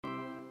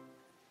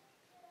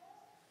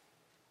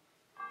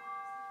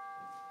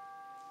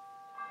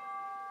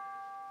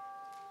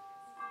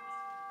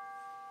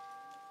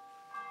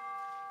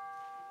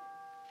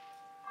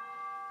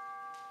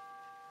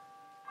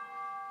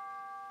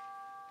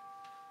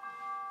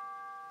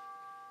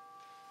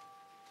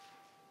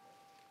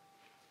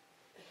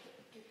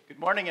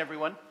Morning,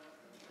 everyone.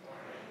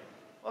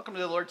 Welcome to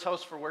the Lord's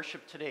House for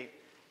worship today.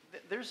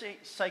 There's a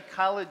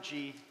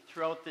psychology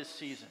throughout this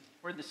season.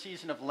 We're in the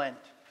season of Lent.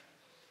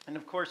 And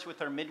of course,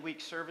 with our midweek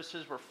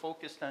services, we're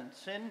focused on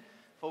sin,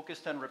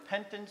 focused on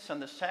repentance, on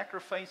the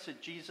sacrifice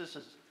that Jesus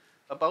is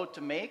about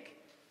to make.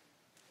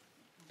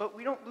 But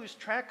we don't lose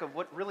track of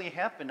what really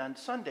happened on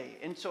Sunday.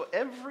 And so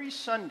every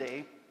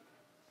Sunday,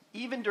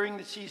 even during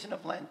the season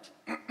of Lent,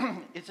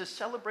 is a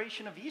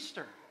celebration of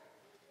Easter.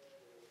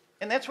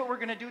 And that's what we're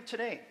going to do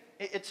today.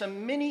 It's a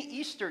mini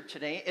Easter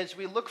today as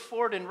we look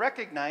forward and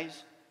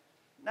recognize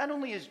not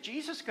only is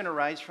Jesus going to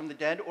rise from the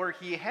dead, or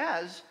he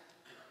has,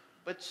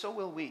 but so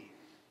will we.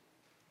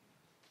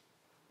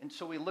 And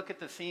so we look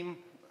at the theme,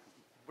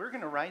 we're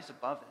going to rise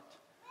above it.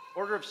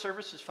 Order of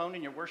service is found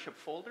in your worship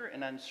folder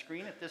and on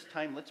screen at this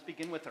time. Let's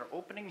begin with our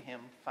opening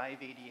hymn,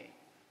 588.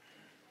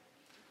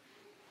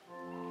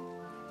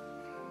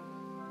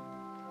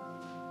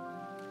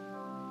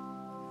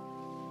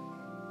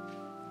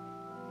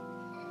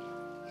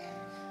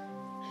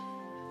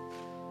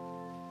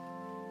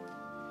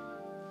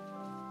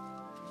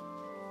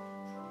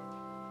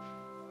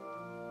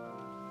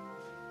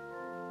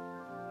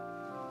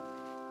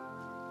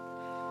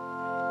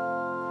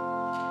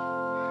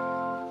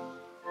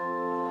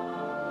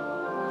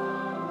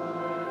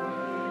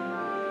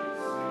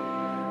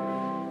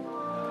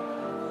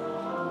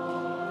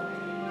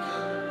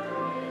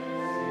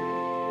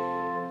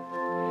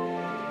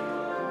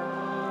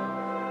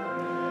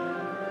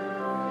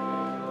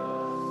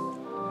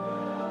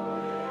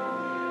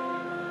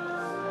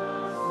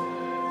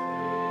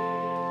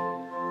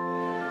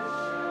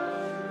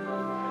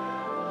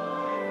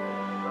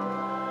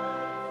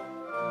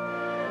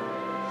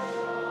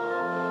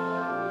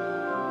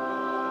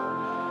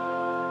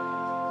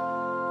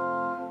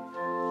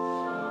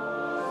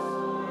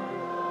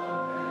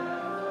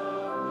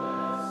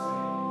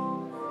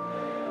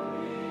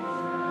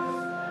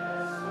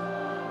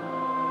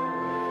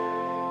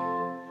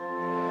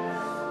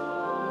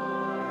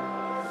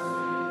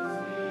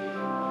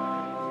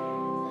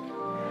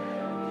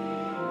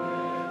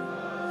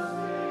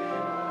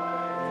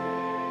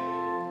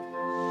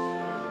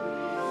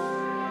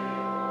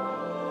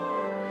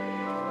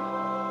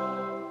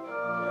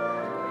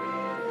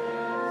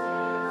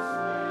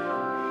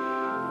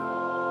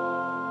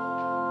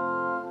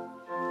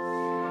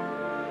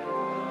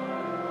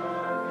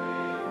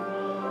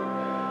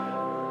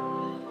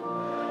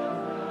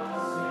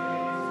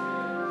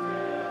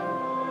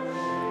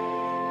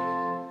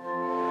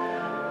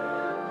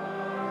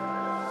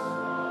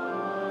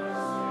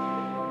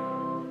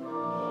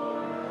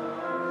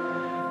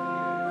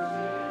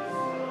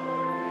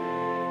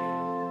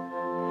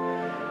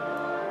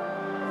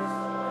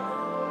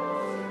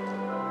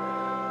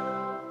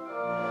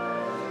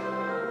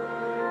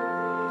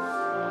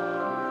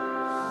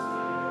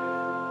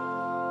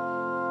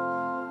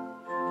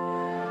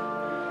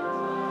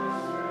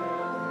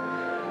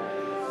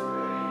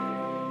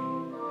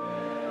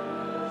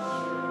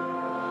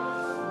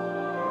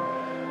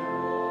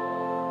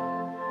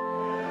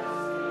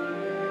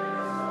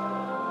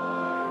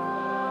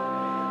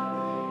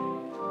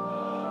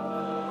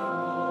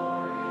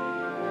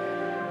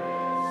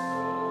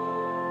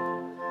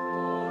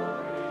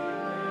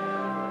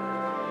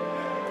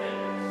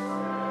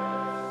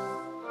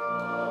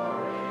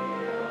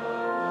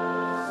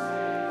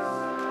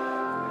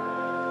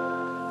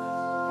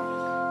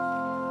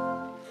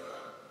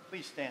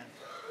 Please stand.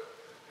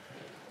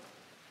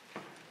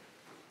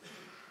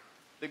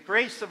 The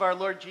grace of our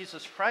Lord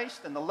Jesus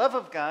Christ and the love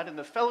of God and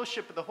the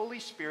fellowship of the Holy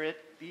Spirit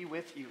be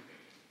with you.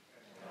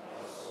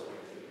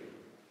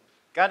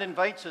 God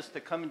invites us to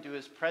come into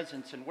his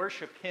presence and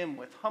worship him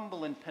with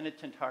humble and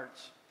penitent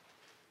hearts.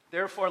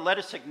 Therefore, let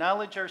us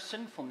acknowledge our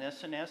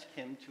sinfulness and ask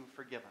him to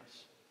forgive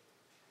us.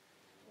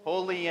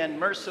 Holy and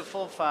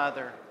merciful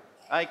Father,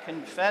 I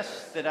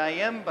confess that I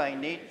am by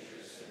nature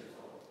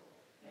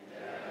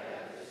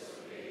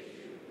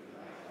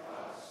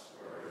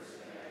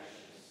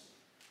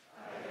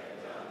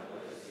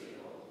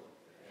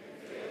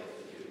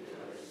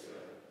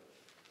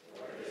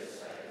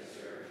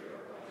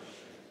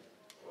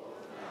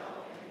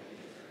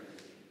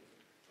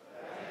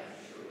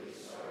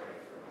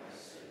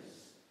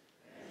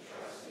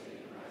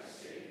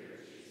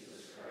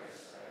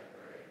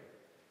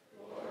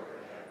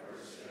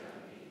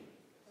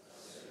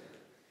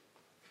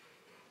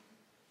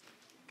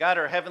God,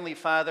 our Heavenly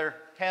Father,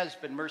 has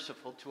been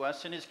merciful to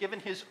us and has given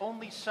his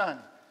only Son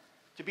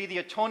to be the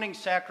atoning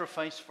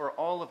sacrifice for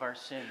all of our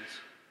sins.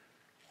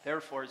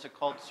 Therefore, as a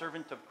called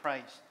servant of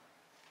Christ,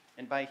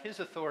 and by his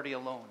authority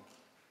alone,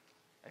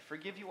 I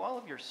forgive you all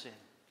of your sin.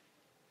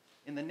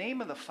 In the name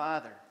of the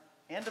Father,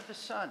 and of the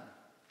Son,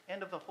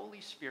 and of the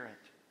Holy Spirit.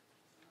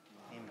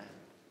 Amen.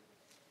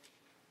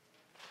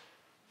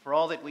 For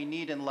all that we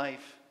need in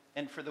life,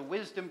 and for the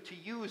wisdom to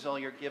use all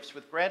your gifts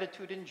with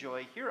gratitude and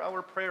joy, hear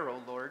our prayer,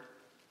 O Lord.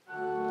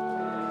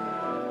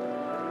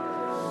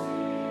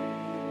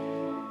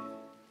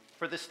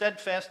 For the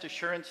steadfast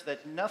assurance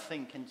that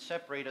nothing can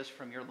separate us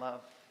from your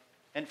love,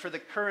 and for the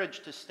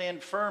courage to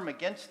stand firm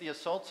against the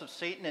assaults of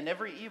Satan and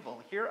every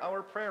evil. Hear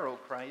our prayer, O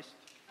Christ.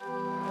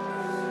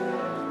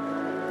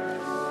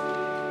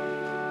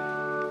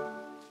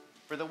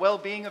 For the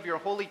well-being of your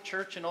holy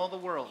church in all the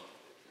world,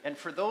 and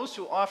for those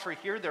who offer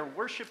here their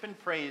worship and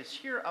praise,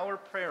 hear our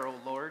prayer, O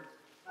Lord.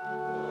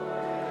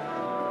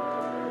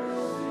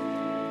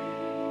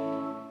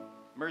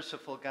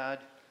 Merciful God,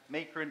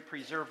 maker and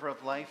preserver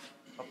of life,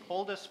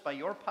 uphold us by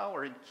your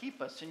power and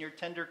keep us in your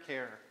tender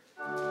care.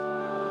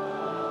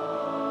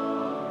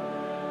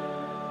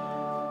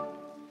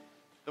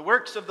 The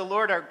works of the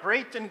Lord are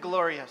great and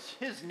glorious.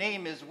 His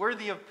name is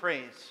worthy of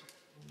praise.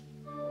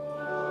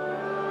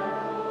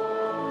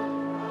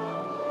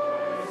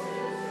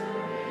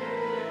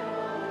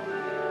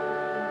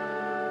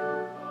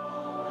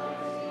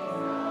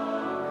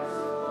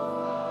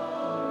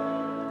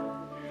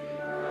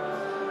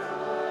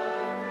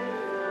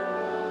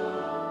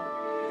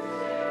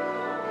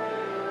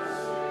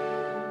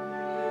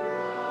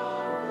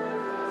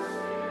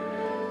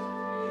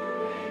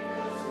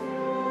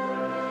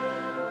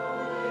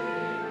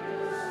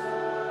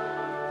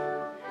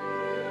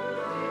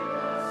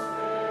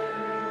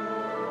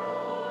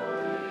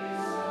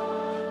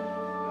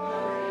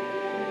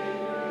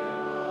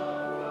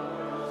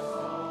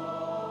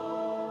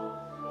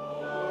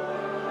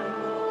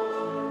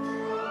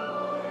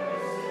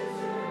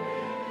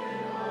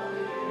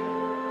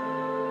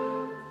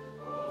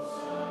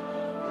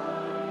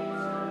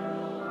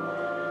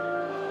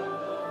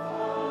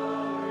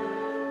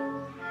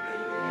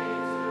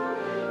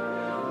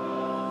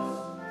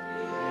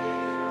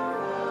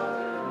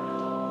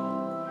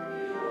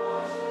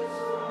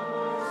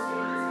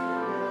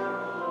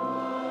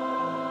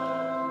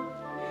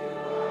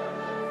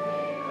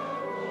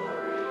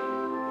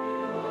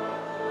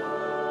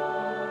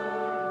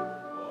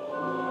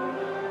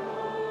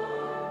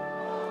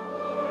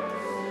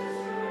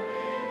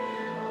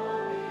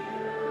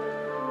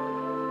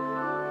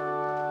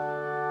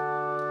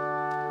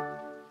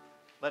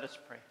 Let us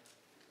pray.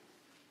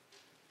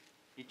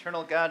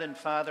 Eternal God and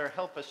Father,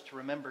 help us to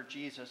remember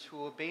Jesus,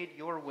 who obeyed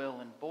your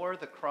will and bore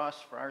the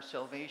cross for our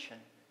salvation,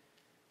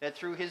 that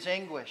through his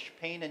anguish,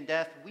 pain, and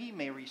death, we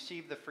may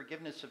receive the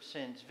forgiveness of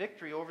sins,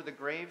 victory over the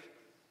grave,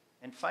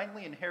 and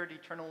finally inherit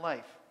eternal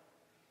life.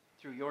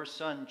 Through your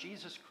Son,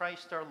 Jesus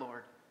Christ our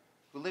Lord,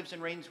 who lives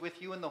and reigns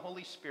with you in the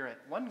Holy Spirit,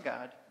 one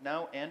God,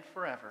 now and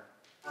forever.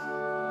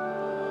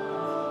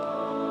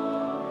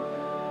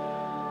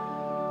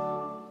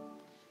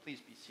 Please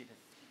be seated.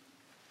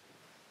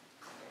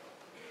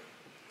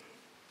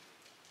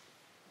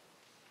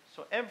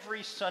 So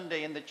every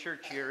Sunday in the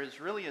church year is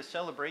really a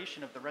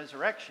celebration of the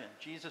resurrection.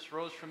 Jesus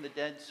rose from the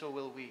dead, so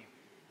will we.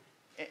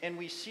 And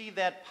we see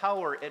that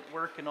power at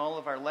work in all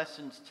of our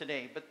lessons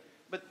today. But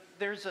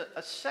there's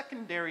a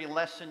secondary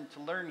lesson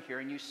to learn here,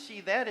 and you see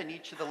that in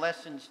each of the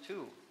lessons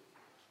too.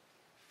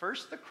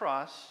 First the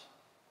cross,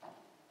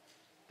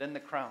 then the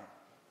crown.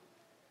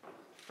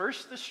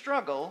 First the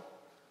struggle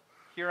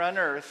here on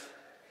earth,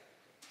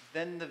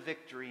 then the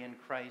victory in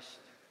Christ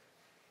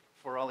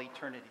for all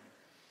eternity.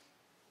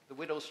 The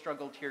widow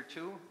struggled here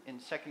too in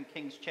 2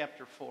 Kings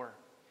chapter 4.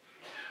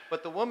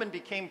 But the woman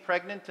became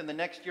pregnant, and the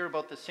next year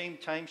about the same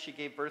time she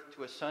gave birth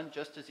to a son,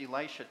 just as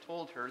Elisha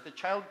told her. The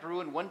child grew,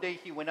 and one day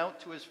he went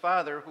out to his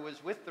father, who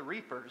was with the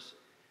reapers.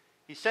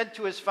 He said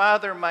to his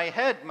father, "My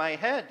head, my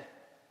head."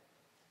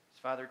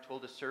 His father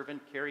told a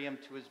servant, "Carry him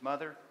to his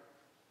mother."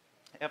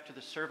 After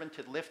the servant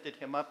had lifted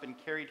him up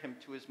and carried him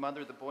to his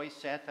mother, the boy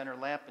sat on her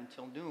lap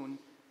until noon,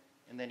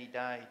 and then he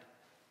died.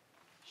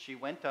 She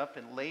went up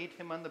and laid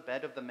him on the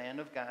bed of the man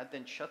of God,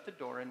 then shut the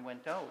door and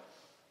went out.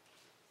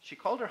 She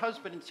called her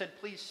husband and said,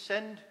 "Please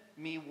send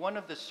me one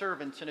of the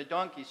servants and a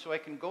donkey so I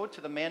can go to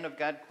the man of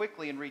God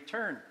quickly and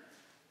return."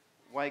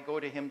 "Why go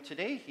to him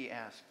today?" he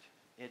asked.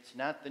 "It's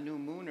not the new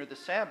moon or the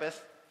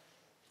Sabbath."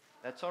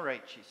 "That's all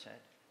right," she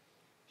said.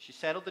 She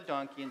saddled the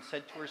donkey and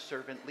said to her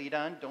servant, "Lead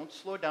on, don't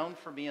slow down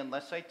for me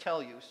unless I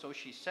tell you." So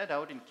she set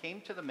out and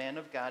came to the man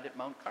of God at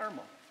Mount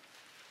Carmel.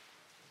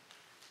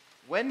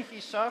 When he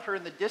saw her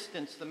in the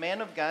distance, the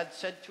man of God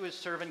said to his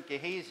servant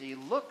Gehazi,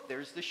 "Look,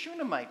 there's the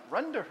Shunammite.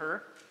 Run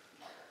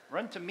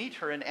to meet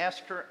her and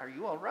ask her, 'Are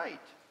you all right?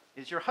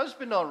 Is your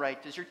husband all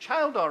right? Is your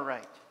child all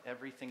right?'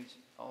 'Everything's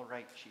all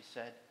right,' she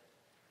said.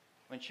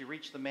 When she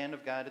reached the man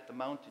of God at the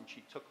mountain,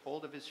 she took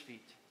hold of his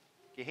feet.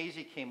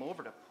 Gehazi came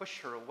over to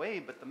push her away,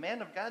 but the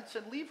man of God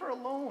said, 'Leave her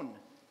alone.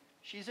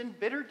 She's in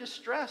bitter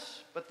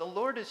distress, but the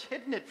Lord has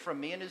hidden it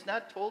from me and has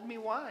not told me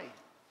why.'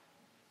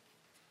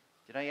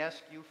 'Did I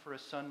ask you for a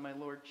son, my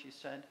lord?' she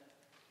said.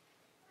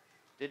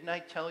 'Didn't I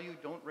tell you,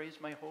 don't raise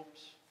my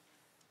hopes?'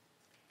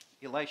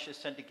 Elisha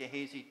said to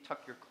Gehazi,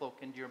 'Tuck your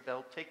cloak into your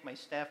belt, take my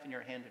staff in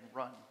your hand and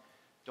run.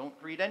 Don't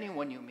greet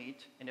anyone you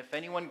meet, and if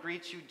anyone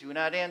greets you, do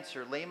not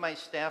answer. Lay my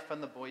staff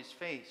on the boy's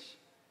face.'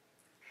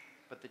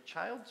 But the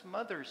child's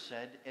mother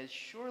said, 'As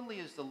surely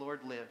as the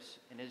Lord lives,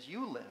 and as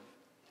you live,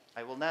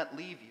 I will not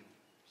leave you.'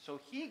 So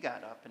he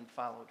got up and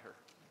followed her.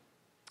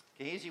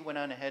 Gehazi went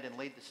on ahead and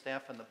laid the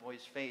staff on the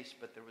boy's face,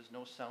 but there was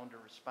no sound or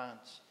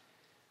response.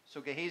 So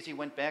Gehazi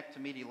went back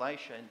to meet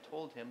Elisha and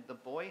told him, "The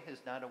boy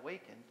has not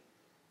awakened."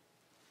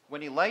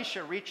 When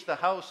Elisha reached the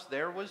house,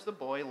 there was the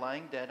boy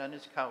lying dead on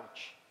his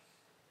couch.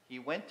 He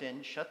went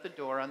in, shut the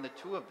door on the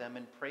two of them,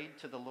 and prayed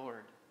to the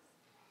Lord.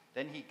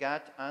 Then he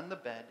got on the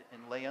bed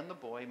and lay on the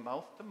boy,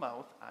 mouth to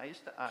mouth,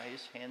 eyes to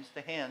eyes, hands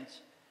to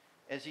hands.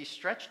 As he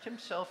stretched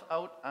himself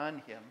out on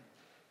him,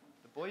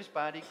 the boy's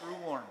body grew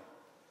warm.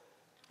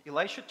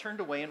 Elisha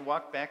turned away and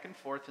walked back and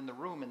forth in the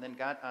room, and then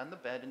got on the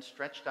bed and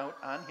stretched out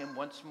on him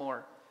once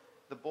more.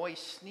 The boy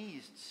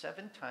sneezed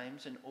 7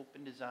 times and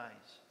opened his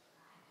eyes.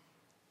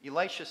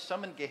 Elisha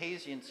summoned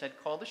Gehazi and said,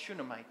 "Call the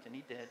Shunammite," and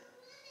he did.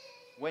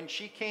 When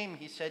she came,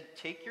 he said,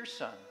 "Take your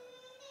son."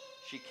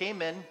 She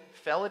came in,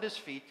 fell at his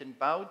feet, and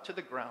bowed to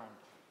the ground.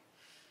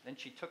 Then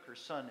she took her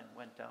son and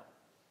went out.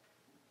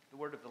 The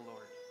word of the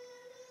Lord.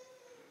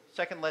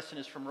 Second lesson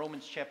is from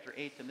Romans chapter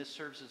 8, and this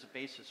serves as a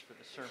basis for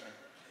the sermon.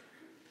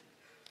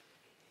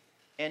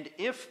 "And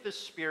if the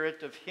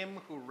spirit of him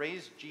who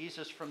raised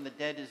Jesus from the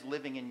dead is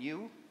living in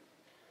you,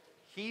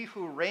 he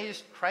who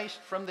raised Christ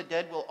from the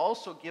dead will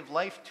also give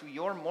life to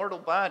your mortal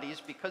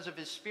bodies because of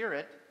his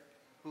Spirit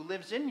who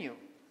lives in you.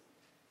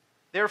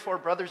 Therefore,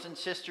 brothers and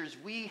sisters,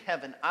 we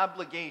have an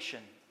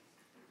obligation,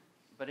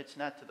 but it's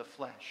not to the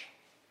flesh,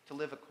 to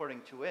live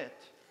according to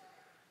it.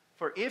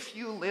 For if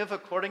you live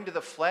according to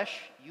the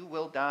flesh, you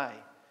will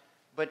die.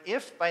 But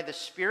if by the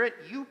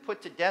Spirit you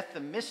put to death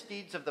the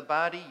misdeeds of the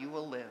body, you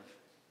will live.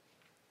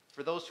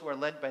 For those who are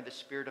led by the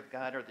Spirit of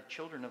God are the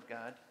children of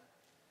God.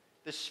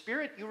 The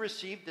Spirit you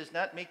received does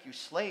not make you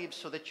slaves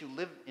so that you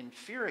live in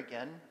fear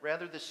again.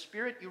 Rather, the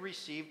Spirit you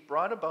received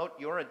brought about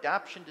your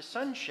adoption to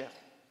sonship.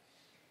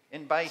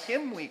 And by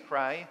him we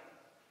cry,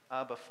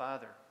 'Abba,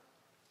 Father.'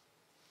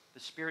 The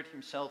Spirit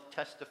himself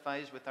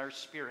testifies with our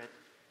spirit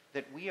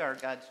that we are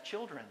God's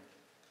children.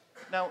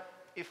 Now,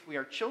 if we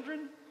are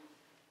children,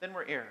 then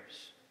we're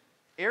heirs.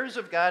 Heirs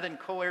of God and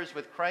co-heirs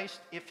with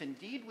Christ, if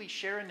indeed we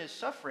share in his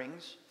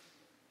sufferings,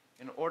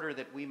 in order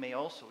that we may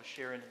also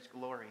share in his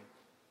glory.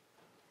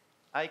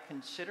 I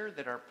consider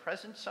that our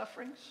present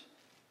sufferings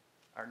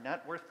are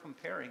not worth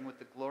comparing with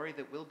the glory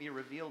that will be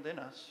revealed in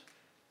us.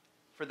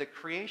 For the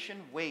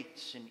creation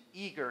waits in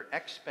eager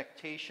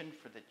expectation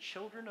for the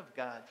children of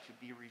God to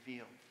be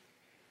revealed."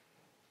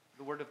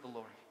 The word of the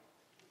Lord.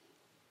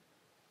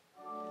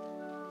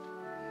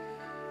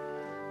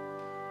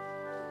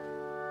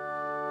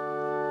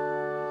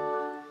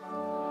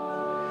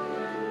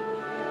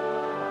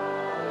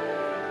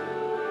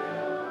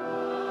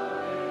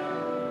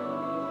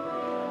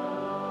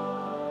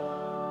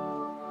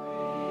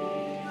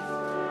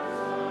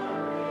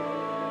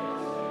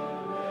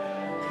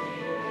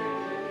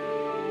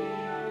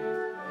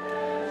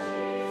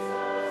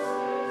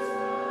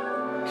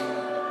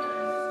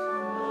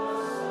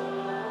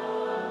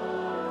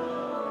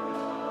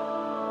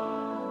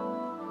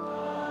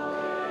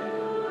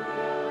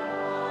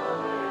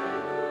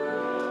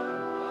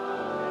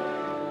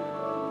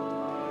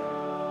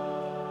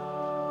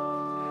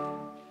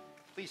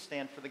 Please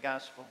stand for the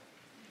gospel.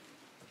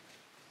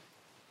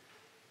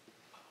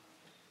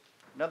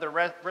 Another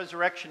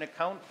resurrection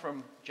account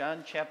from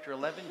John chapter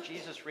 11.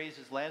 Jesus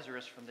raises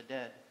Lazarus from the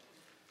dead.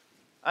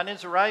 On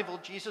his arrival,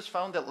 Jesus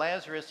found that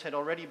Lazarus had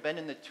already been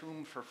in the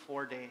tomb for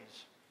 4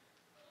 days.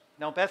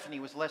 Now Bethany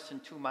was less than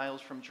 2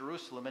 miles from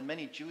Jerusalem, and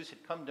many Jews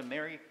had come to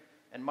Mary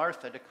and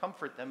Martha to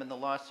comfort them in the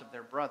loss of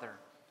their brother.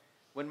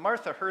 When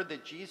Martha heard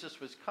that Jesus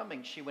was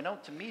coming, she went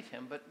out to meet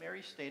him, but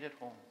Mary stayed at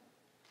home.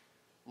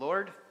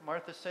 "Lord,"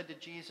 Martha said to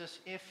Jesus,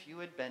 "if you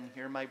had been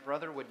here, my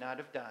brother would not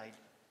have died.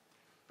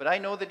 But I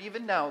know that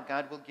even now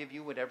God will give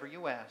you whatever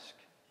you ask."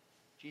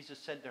 Jesus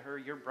said to her,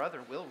 "Your brother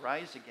will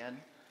rise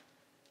again."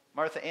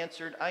 Martha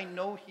answered, "I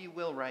know he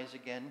will rise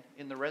again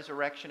in the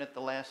resurrection at the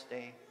last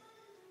day."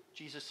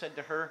 Jesus said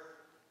to her,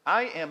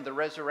 "I am the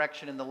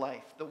resurrection and the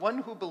life. The one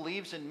who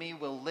believes in me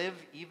will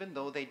live even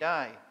though they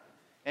die.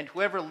 And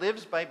whoever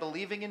lives by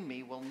believing in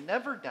me will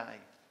never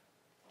die.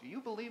 Do you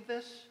believe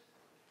this?"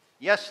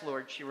 "Yes,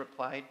 Lord," she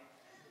replied.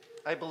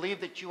 "I believe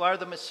that you are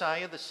the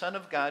Messiah, the Son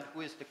of God, who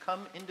is to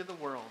come into the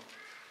world."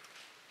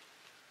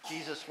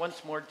 Jesus,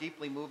 once more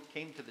deeply moved,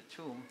 came to the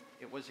tomb.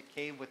 It was a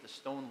cave with a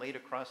stone laid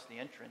across the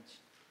entrance.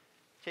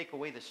 "Take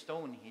away the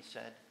stone," he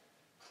said.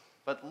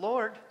 "But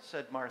Lord,"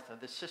 said Martha,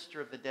 the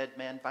sister of the dead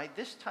man, "by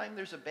this time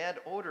there's a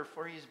bad odor,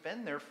 for he's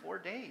been there 4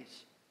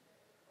 days."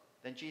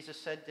 Then Jesus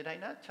said, "Did I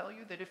not tell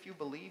you that if you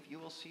believe, you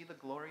will see the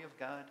glory of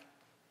God?"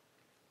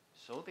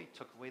 So they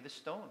took away the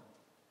stone.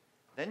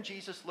 Then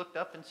Jesus looked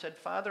up and said,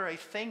 "Father, I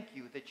thank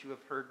you that you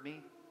have heard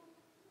me.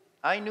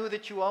 I knew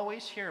that you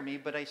always hear me,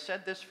 but I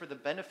said this for the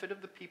benefit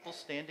of the people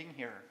standing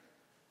here,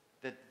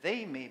 that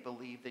they may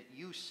believe that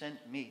you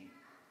sent me."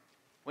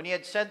 When he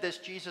had said this,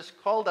 Jesus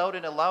called out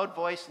in a loud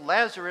voice,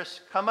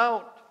 "Lazarus, come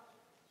out!"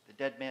 The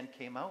dead man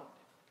came out,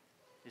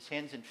 his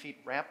hands and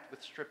feet wrapped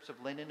with strips of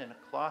linen and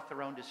a cloth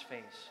around his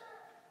face.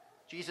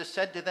 Jesus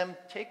said to them,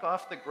 "Take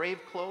off the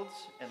grave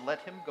clothes and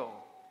let him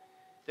go."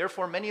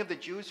 Therefore, many of the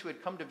Jews who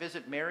had come to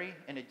visit Mary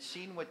and had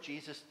seen what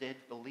Jesus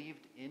did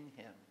believed in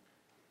him.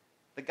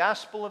 The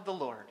gospel of the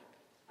Lord.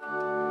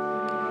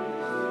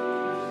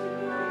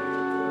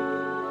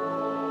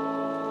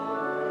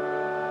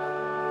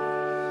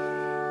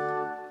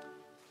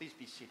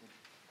 seated.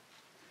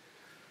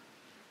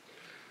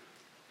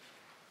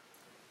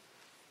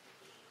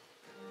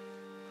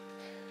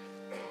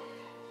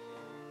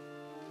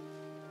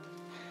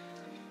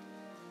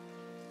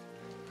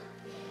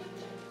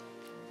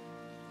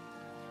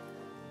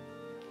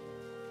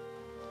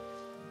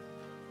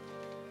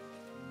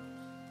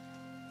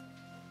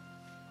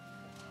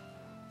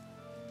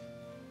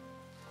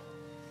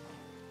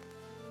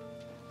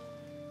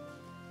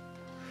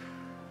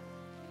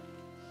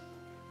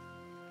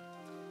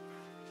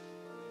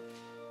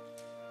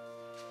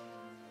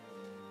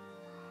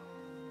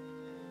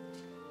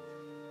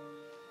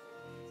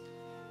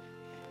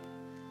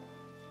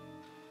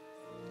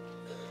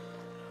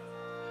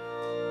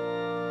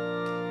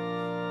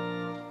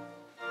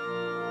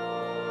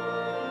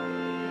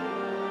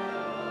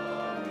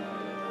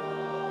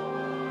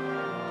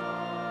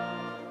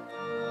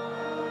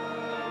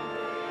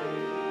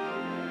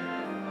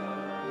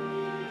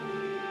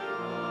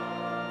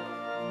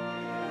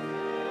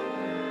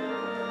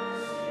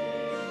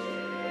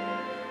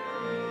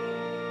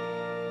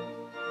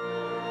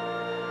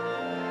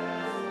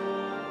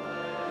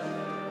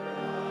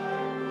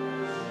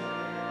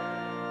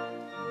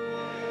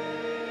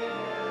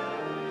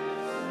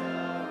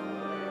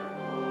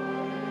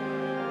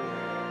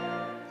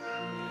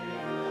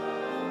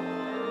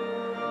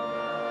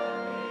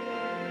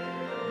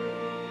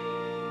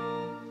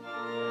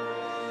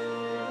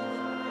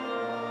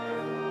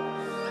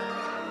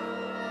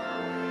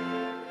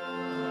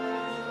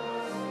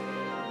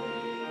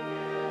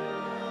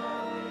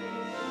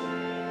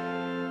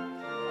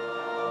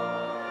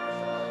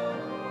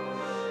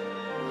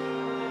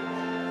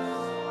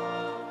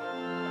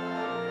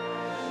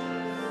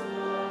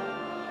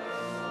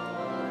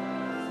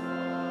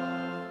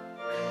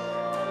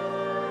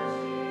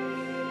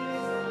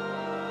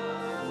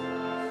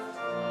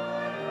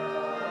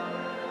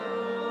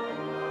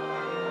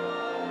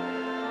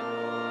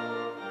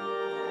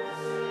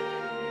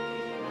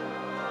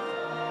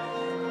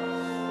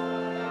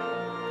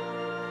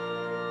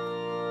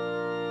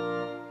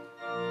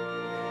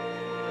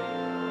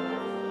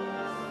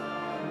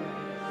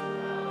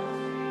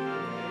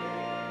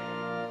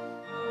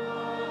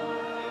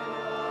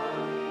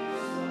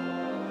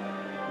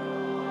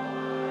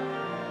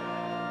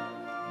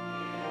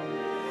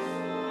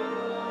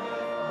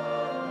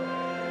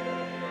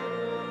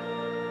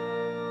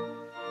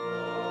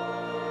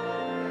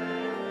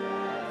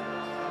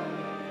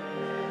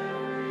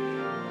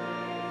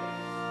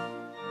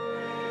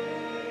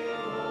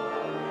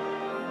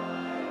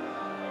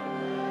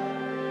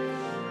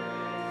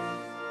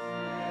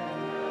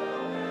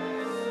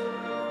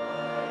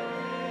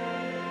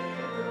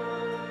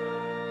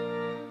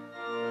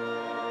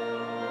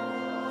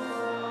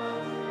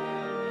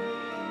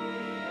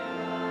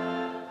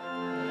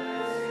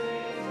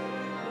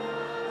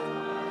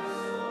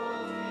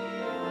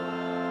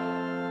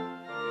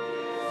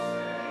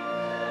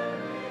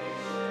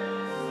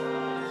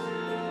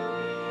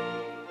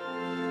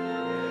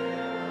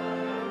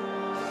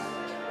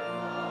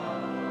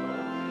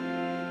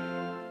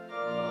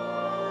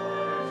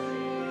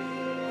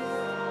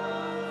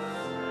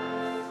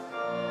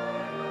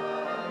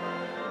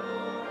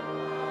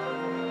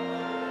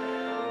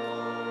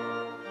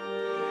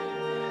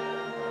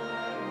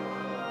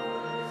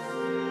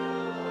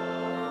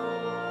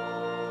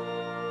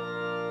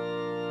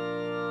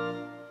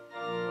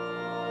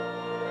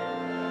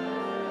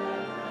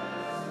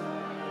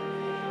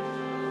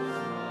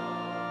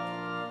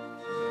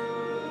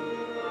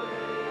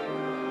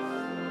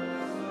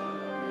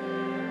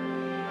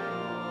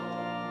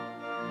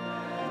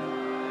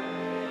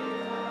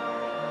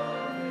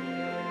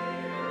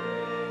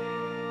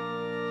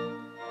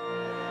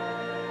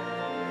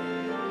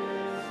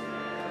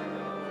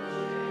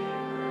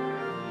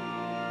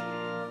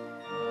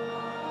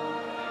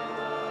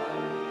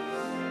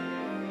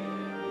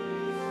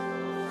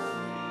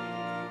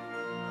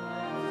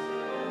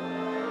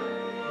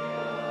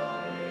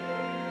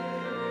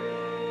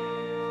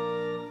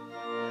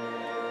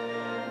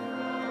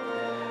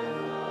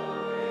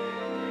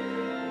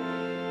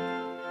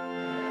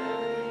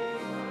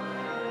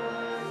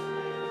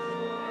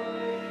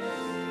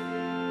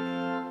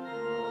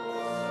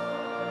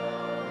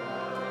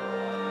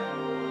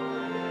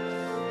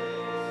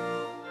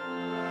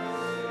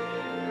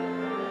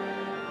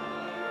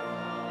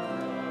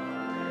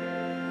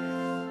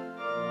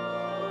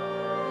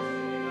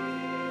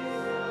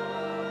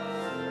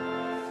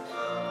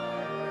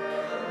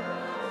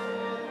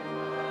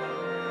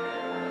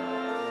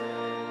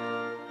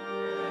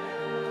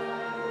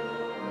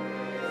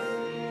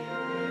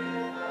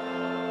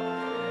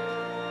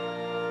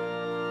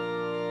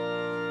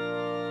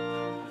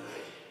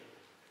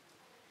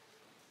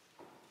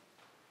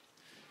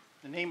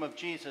 In the name of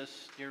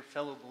Jesus, dear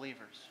fellow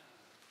believers.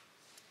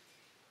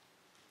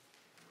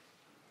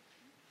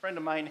 A friend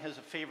of mine has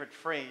a favorite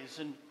phrase,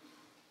 and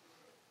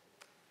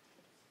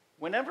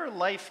whenever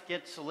life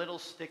gets a little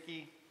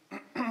sticky,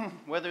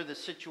 whether the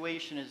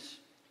situation is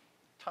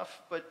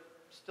tough but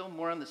still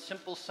more on the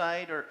simple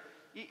side, or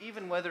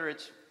even whether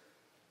it's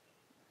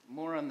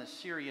more on the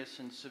serious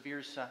and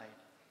severe side.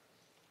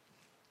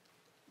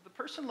 The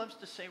person loves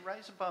to say,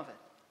 rise above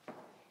it.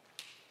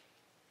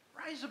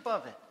 Rise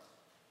above it.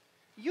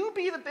 You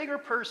be the bigger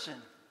person.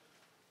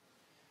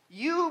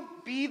 You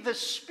be the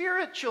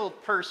spiritual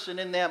person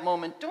in that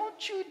moment.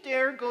 Don't you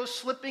dare go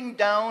slipping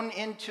down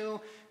into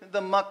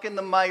the muck and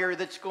the mire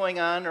that's going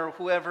on, or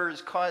whoever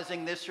is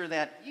causing this or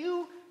that.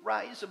 You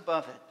rise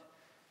above it.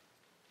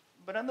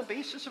 But on the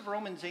basis of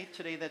Romans 8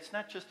 today, that's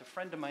not just a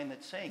friend of mine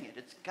that's saying it.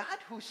 It's God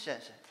who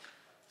says it.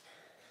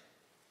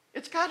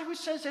 It's God who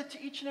says that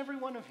to each and every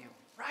one of you.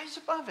 Rise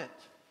above it.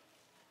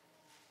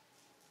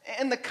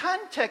 And the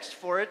context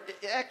for it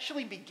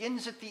actually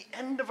begins at the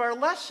end of our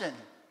lesson,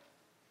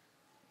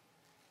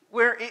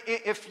 where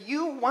if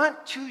you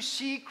want to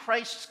see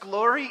Christ's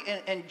glory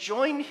and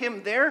join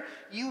him there,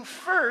 you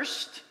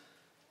first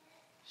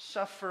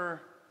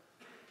suffer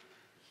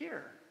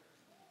here.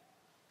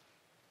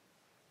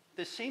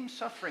 The same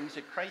sufferings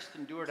that Christ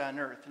endured on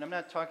earth, and I'm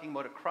not talking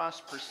about a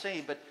cross per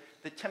se, but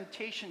the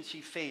temptations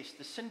he faced,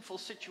 the sinful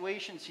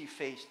situations he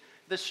faced,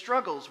 the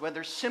struggles,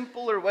 whether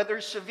simple or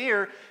whether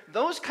severe,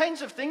 those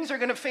kinds of things are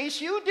going to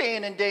face you day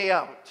in and day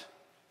out.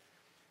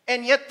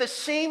 And yet the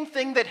same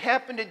thing that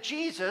happened to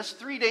Jesus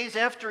 3 days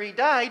after he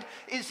died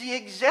is the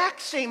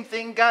exact same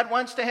thing God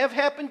wants to have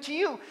happen to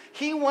you.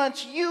 He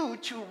wants you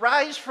to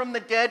rise from the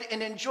dead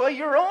and enjoy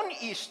your own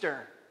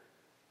Easter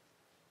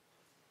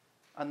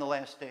on the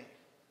last day.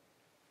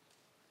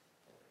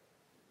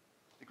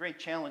 The great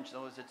challenge,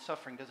 though, is that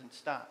suffering doesn't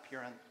stop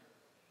here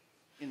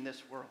in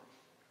this world.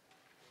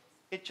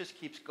 It just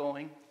keeps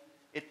going.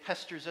 It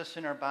pesters us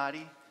in our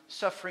body.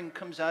 Suffering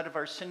comes out of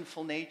our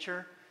sinful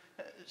nature.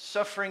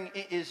 Suffering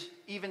is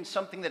even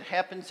something that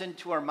happens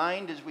into our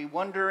mind as we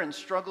wonder and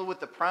struggle with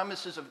the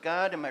promises of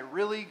God. Am I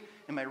really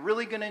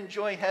going to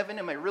enjoy heaven?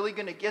 Am I really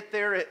going to get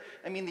there?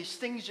 These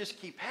things just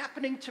keep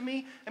happening to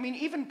me.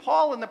 Even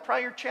Paul in the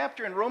prior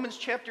chapter in Romans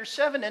chapter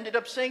 7 ended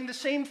up saying the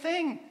same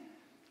thing.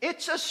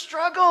 It's a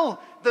struggle.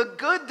 The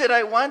good that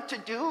I want to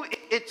do,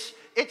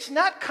 it's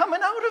not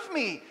coming out of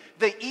me.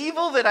 The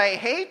evil that I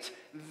hate,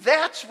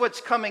 that's what's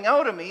coming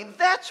out of me.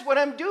 That's what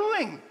I'm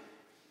doing.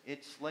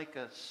 It's like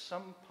a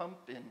sump pump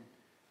in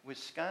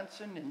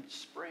Wisconsin in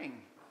spring.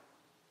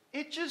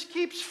 It just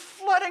keeps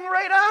flooding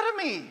right out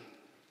of me.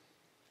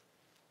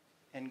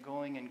 And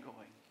going and going.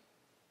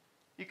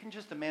 You can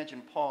just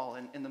imagine Paul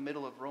in the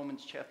middle of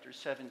Romans chapter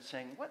 7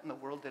 saying, what in the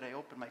world did I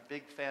open my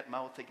big fat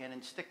mouth again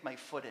and stick my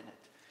foot in it?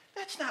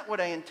 That's not what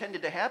I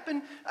intended to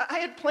happen. I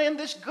had planned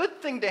this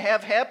good thing to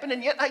have happen,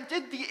 and yet I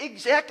did the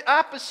exact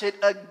opposite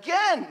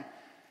again.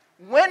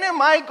 When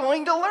am I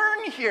going to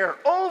learn here?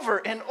 Over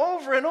and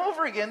over and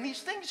over again.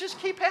 These things just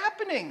keep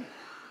happening.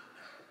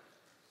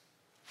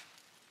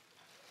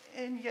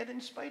 And yet,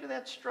 in spite of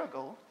that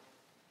struggle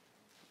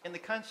and the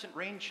constant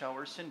rain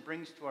shower sin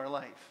brings to our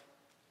life,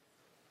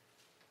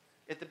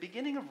 at the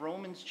beginning of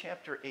Romans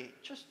chapter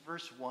 8, just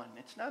verse 1,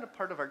 it's not a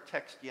part of our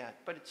text yet,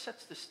 but it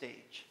sets the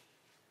stage.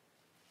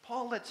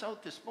 Paul lets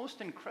out this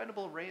most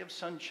incredible ray of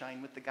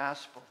sunshine with the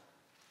gospel.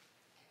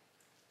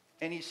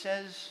 And he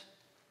says,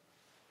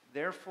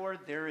 therefore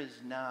there is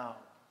now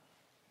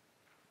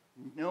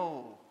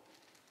no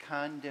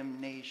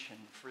condemnation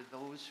for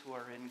those who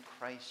are in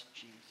Christ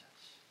Jesus.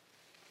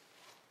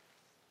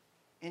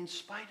 In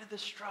spite of the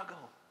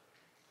struggle,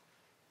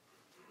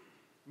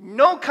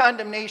 no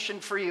condemnation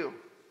for you.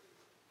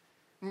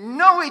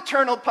 No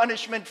eternal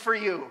punishment for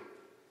you.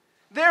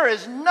 There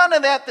is none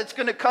of that that's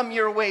going to come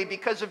your way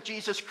because of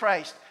Jesus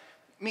Christ.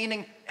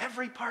 Meaning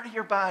every part of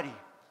your body,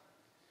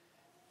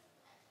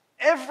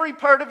 every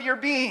part of your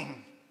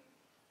being,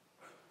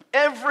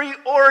 every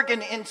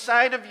organ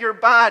inside of your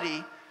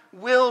body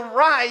will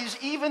rise,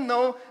 even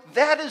though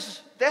that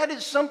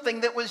is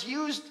something that was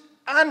used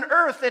on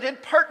earth that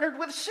had partnered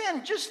with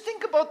sin. Just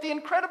think about the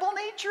incredible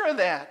nature of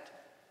that.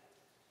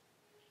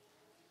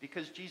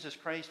 Because Jesus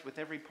Christ, with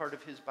every part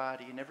of his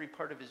body and every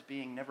part of his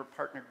being, never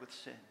partnered with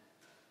sin.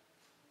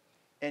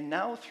 And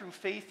now through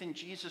faith in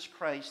Jesus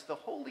Christ, the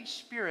Holy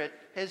Spirit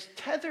has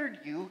tethered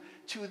you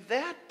to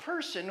that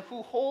person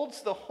who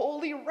holds the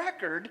holy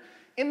record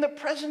in the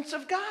presence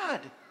of God.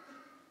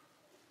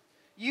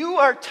 You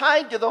are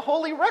tied to the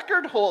holy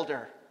record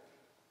holder.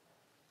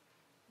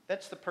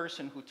 That's the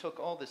person who took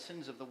all the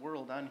sins of the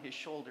world on his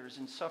shoulders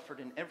and suffered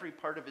in every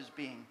part of his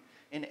being,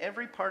 in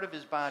every part of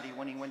his body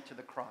when he went to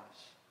the cross.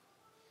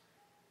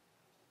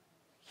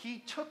 He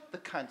took the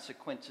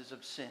consequences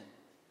of sin.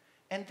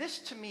 And this,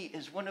 to me,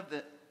 is one of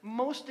the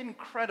most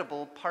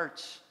incredible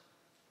parts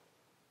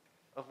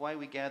of why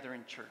we gather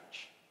in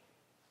church.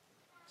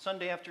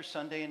 Sunday after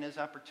Sunday, and as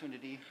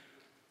opportunity,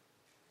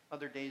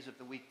 other days of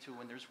the week too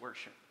when there's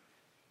worship.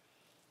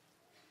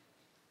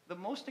 The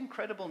most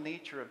incredible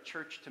nature of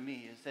church to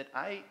me is that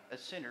I, a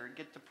sinner,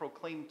 get to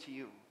proclaim to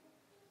you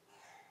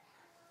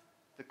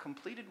the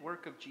completed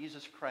work of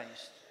Jesus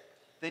Christ,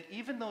 that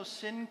even though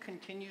sin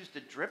continues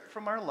to drip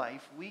from our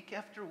life week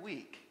after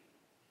week,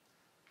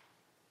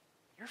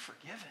 you're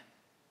forgiven.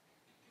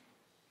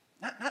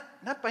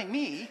 Not by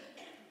me.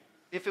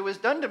 If it was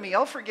done to me,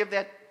 I'll forgive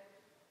that.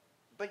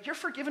 But you're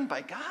forgiven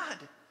by God.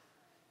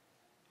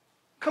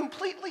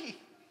 completely.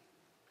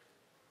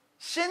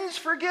 Sins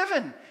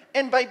forgiven.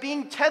 And by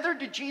being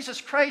tethered to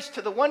Jesus Christ,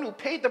 to the one who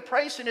paid the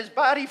price in his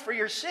body for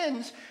your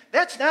sins,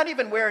 that's not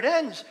even where it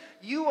ends.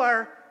 You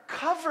are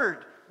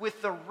covered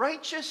with the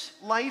righteous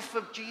life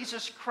of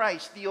Jesus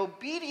Christ, the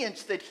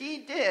obedience that he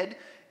did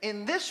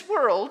in this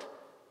world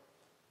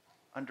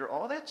under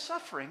all that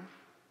suffering.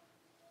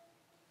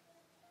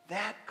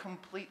 That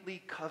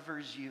completely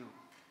covers you.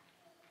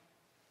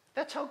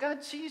 That's how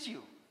God sees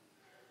you.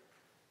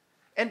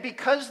 And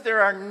because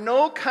there are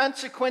no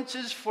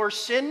consequences for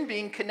sin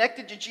being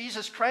connected to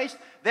Jesus Christ,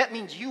 that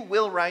means you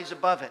will rise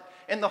above it.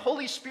 And the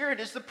Holy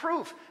Spirit is the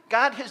proof.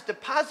 God has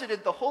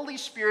deposited the Holy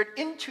Spirit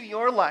into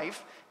your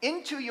life,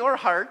 into your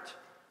heart,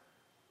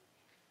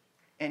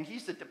 and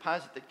he's the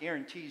deposit that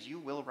guarantees you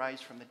will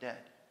rise from the dead.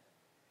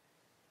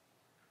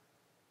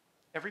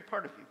 Every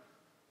part of you,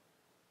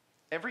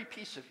 every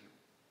piece of you,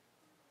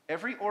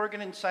 every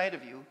organ inside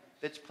of you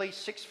that's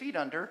placed 6 feet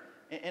under,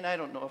 and I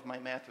don't know if my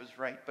math was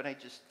right, but I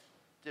just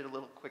did a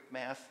little quick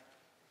math.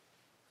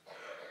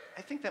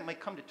 I think that might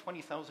come to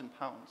 20,000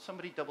 pounds.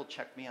 Somebody double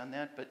check me on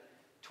that, but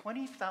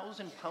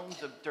 20,000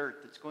 pounds of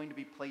dirt that's going to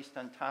be placed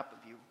on top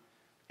of you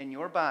in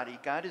your body.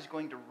 God is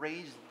going to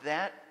raise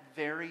that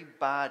very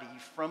body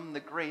from the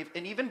grave.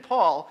 And even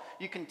Paul,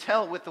 you can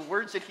tell with the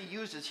words that he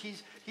uses,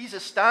 he's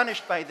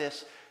astonished by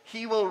this.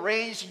 He will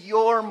raise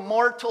your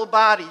mortal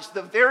bodies,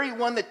 the very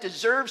one that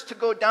deserves to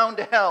go down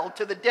to hell,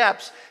 to the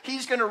depths.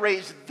 He's going to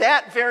raise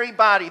that very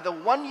body, the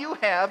one you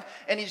have,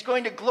 and he's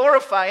going to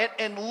glorify it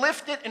and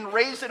lift it and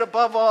raise it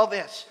above all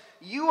this.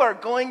 You are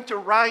going to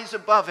rise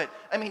above it.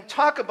 I mean,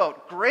 talk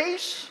about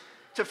grace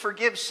to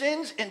forgive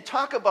sins and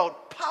talk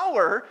about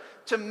power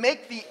to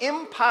make the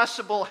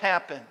impossible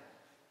happen.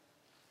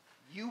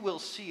 You will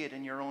see it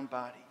in your own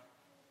body.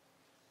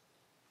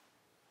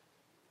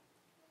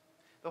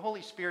 The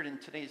Holy Spirit in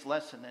today's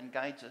lesson then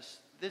guides us.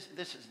 This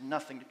is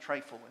nothing to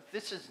trifle with.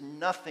 This is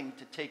nothing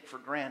to take for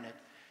granted.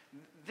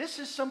 This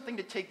is something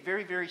to take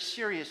very, very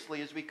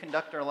seriously as we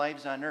conduct our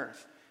lives on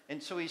earth.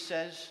 And so he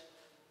says,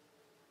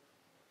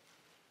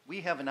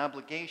 we have an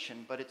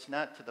obligation, but it's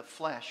not to the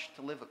flesh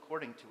to live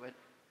according to it.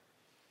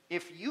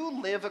 If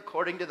you live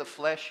according to the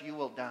flesh, you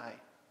will die.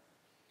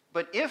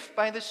 But if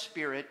by the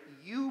Spirit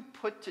you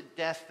put to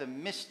death the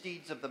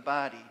misdeeds of the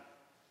body,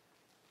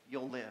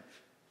 you'll live.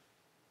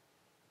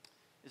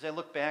 As I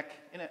look back,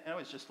 and I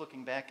was just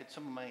looking back at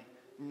some of my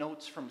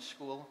notes from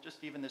school,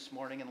 just even this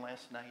morning and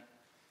last night.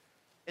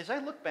 As I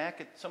look back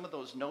at some of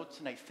those notes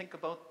and I think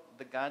about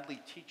the godly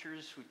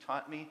teachers who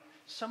taught me,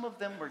 some of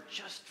them were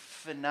just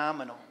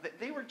phenomenal.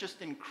 They were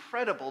just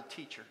incredible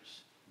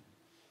teachers.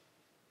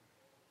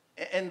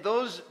 And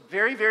those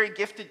very, very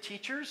gifted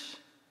teachers,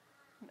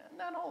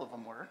 not all of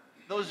them were,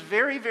 those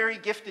very, very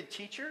gifted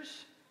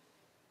teachers,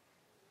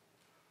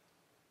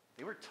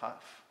 they were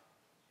tough.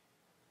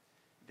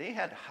 They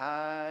had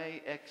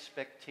high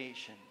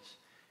expectations.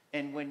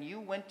 And when you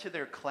went to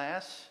their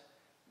class,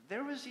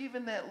 there was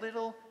even that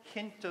little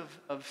hint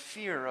of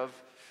fear of,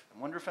 I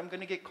wonder if I'm going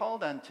to get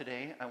called on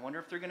today. I wonder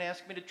if they're going to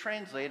ask me to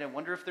translate. I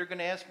wonder if they're going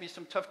to ask me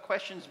some tough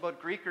questions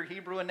about Greek or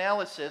Hebrew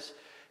analysis.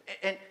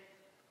 And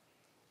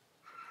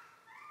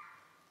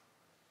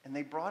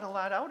they brought a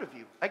lot out of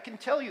you. I can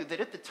tell you that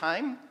at the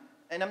time,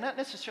 and I'm not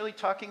necessarily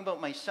talking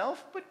about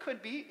myself, but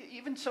could be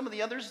even some of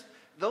the others,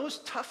 those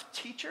tough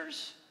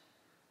teachers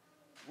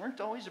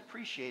weren't always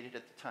appreciated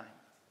at the time.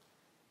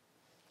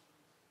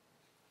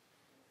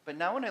 But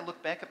now when I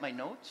look back at my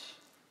notes,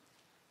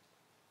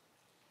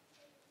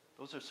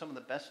 those are some of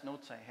the best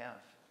notes I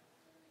have.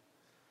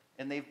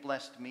 And they've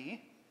blessed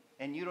me,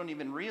 and you don't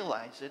even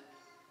realize it,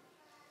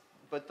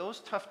 but those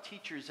tough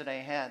teachers that I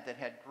had that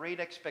had great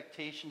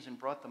expectations and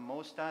brought the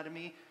most out of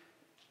me,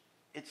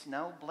 it's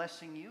now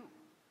blessing you.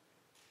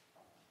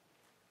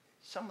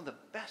 Some of the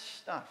best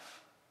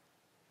stuff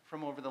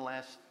from over the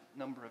last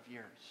number of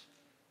years.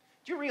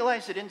 Do you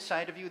realize that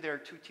inside of you there are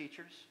 2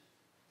 teachers?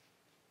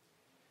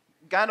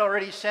 God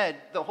already said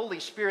the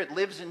Holy Spirit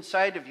lives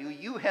inside of you.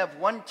 You have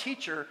one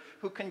teacher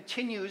who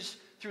continues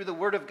through the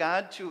Word of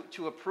God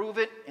to approve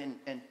it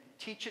and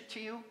teach it to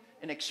you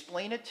and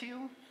explain it to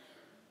you.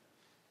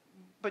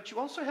 But you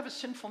also have a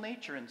sinful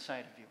nature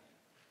inside of you.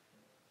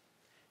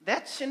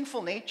 That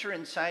sinful nature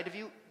inside of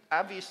you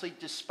obviously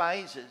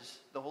despises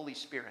the Holy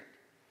Spirit.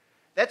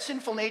 That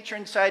sinful nature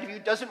inside of you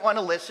doesn't want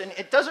to listen.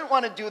 It doesn't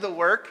want to do the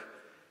work.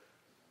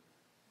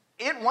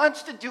 It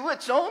wants to do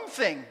its own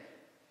thing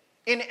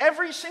in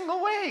every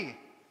single way,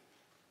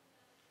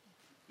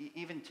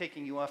 even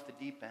taking you off the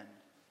deep end.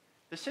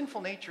 The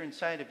sinful nature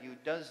inside of you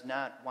does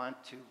not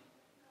want to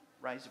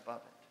rise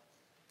above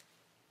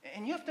it.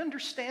 And you have to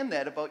understand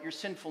that about your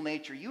sinful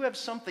nature. You have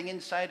something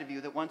inside of you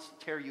that wants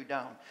to tear you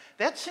down.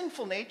 That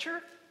sinful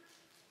nature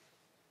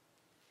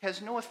has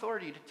no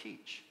authority to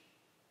teach.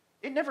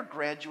 It never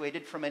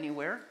graduated from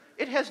anywhere.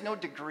 It has no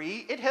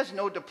degree. It has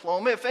no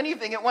diploma. If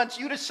anything, it wants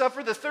you to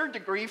suffer the 3rd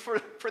degree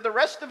for the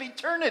rest of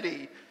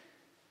eternity.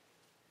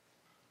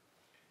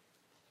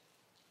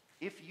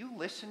 If you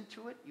listen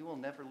to it, you will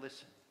never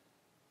listen.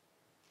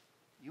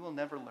 You will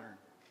never learn.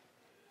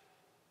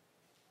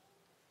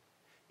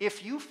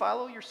 If you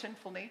follow your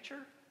sinful nature,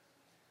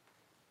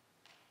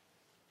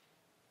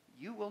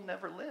 you will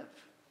never live.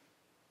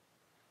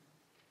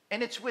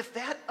 And it's with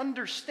that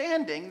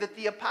understanding that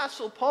the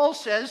Apostle Paul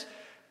says,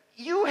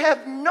 you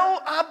have no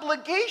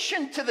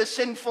obligation to the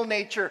sinful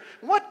nature.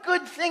 What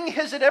good thing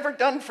has it ever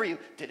done for you?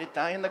 Did it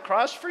die on the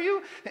cross for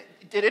you?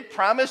 Did it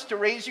promise to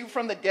raise you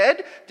from the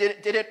dead?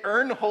 Did it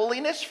earn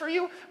holiness for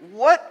you?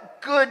 What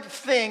good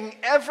thing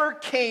ever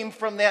came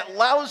from that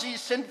lousy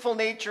sinful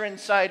nature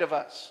inside of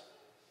us?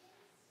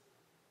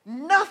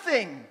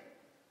 Nothing.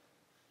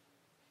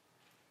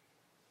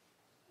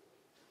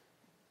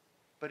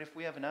 But if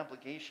we have an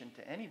obligation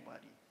to anybody,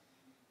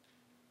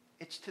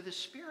 it's to the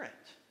Spirit.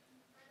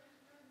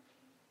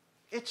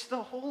 It's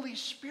the Holy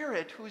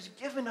Spirit who's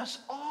given us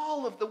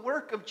all of the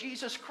work of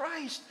Jesus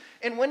Christ.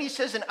 And when he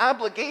says an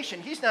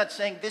obligation, he's not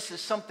saying this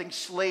is something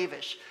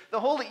slavish.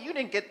 You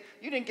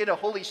didn't get a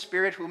Holy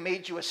Spirit who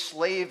made you a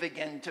slave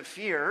again to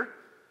fear.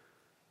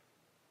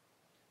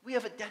 We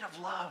have a debt of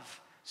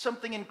love,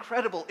 something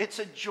incredible. It's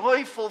a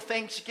joyful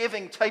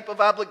thanksgiving type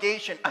of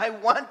obligation. I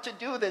want to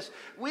do this.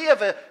 We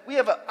have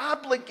an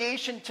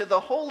obligation to the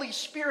Holy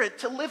Spirit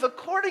to live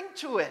according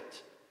to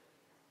it.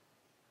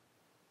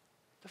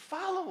 To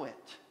follow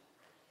it,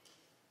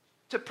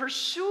 to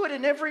pursue it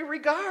in every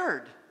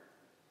regard.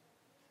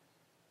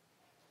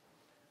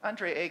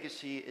 Andre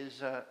Agassi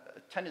is a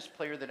tennis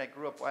player that I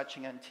grew up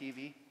watching on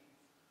TV.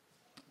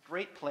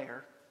 Great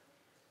player.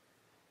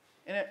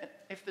 And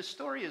if the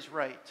story is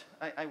right,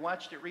 I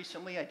watched it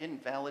recently, I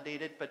didn't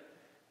validate it, but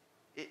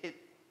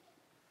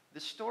the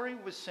story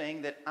was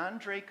saying that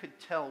Andre could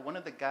tell one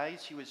of the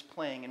guys he was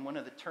playing in one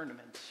of the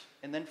tournaments,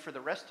 and then for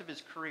the rest of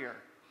his career,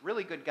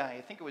 really good guy,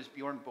 I think it was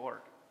Bjorn Borg.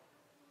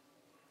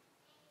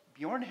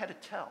 Bjorn had a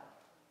tell.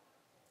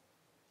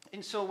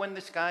 And so when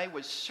this guy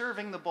was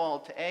serving the ball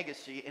to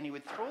Agassi and he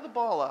would throw the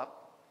ball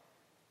up,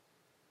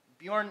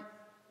 Bjorn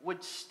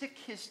would stick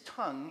his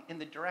tongue in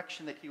the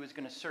direction that he was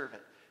going to serve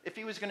it. If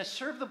he was going to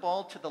serve the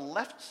ball to the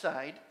left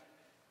side,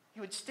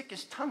 he would stick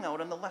his tongue out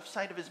on the left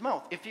side of his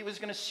mouth. If he was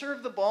going to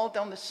serve the ball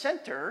down the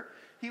center,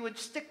 he would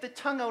stick the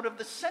tongue out of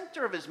the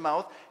center of his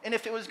mouth. And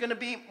if it was going to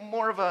be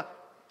more of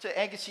to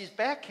Agassi's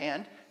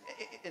backhand,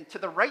 to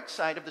the right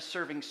side of the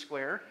serving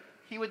square,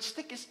 he would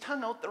stick his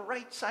tongue out the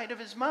right side of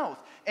his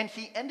mouth. And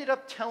he ended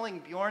up telling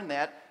Bjorn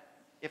that,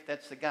 if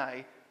that's the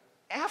guy,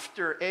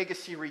 after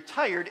Agassi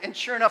retired. And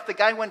sure enough, the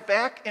guy went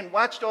back and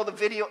watched all the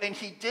video, and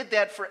he did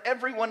that for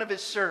every one of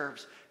his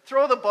serves.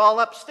 Throw the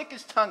ball up, stick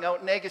his tongue out,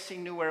 and Agassi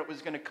knew where it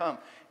was going to come.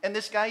 And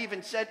this guy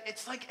even said,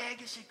 it's like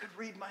Agassi could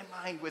read my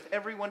mind with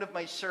every one of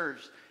my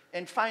serves.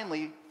 And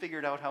finally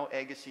figured out how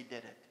Agassi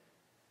did it.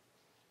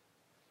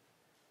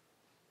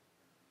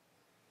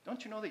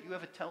 Don't you know that you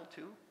have a tell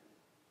too?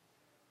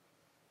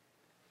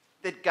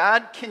 That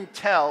God can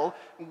tell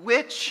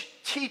which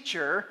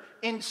teacher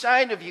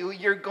inside of you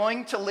you're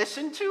going to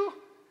listen to?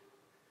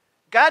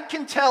 God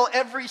can tell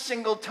every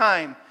single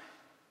time.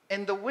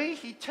 And the way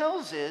he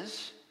tells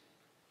is,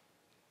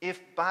 if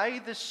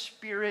by the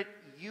Spirit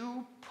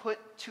you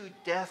put to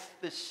death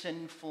the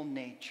sinful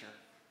nature,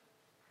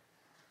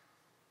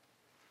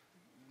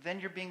 then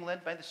you're being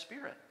led by the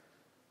Spirit.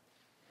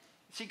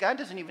 See, God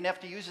doesn't even have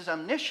to use his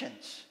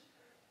omniscience.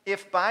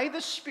 If by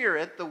the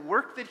Spirit, the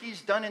work that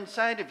he's done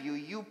inside of you,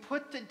 you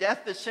put to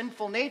death the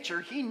sinful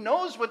nature, he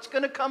knows what's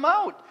going to come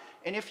out.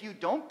 And if you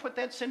don't put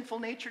that sinful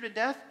nature to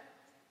death,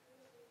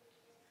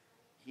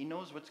 he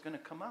knows what's going to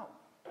come out.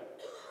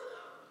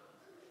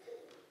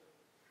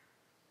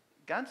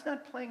 God's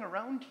not playing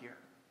around here.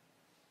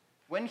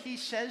 When he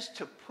says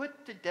to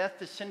put to death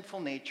the sinful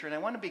nature, and I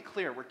want to be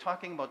clear, we're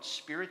talking about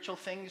spiritual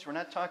things. We're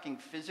not talking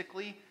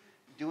physically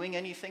doing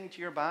anything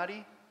to your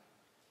body.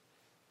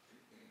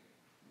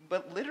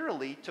 But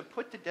literally, to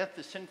put to death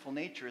the sinful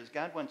nature is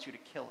God wants you to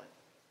kill it.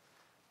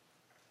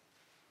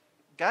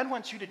 God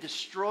wants you to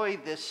destroy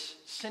this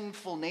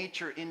sinful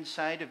nature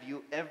inside of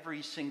you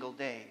every single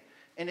day.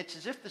 And it's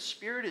as if the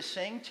Spirit is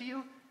saying to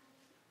you,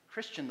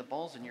 Christian, the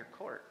ball's in your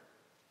court.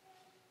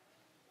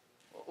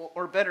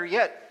 Or better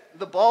yet,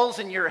 the ball's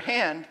in your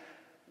hand.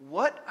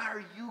 What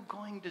are you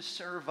going to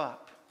serve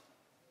up?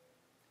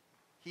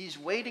 He's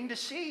waiting to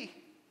see.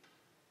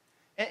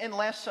 And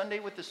last Sunday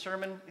with the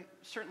sermon,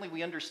 certainly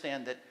we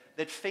understand that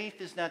faith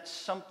is not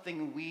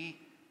something we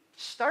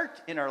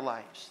start in our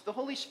lives. The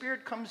Holy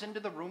Spirit comes into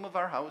the room of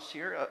our house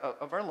here,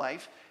 of our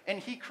life, and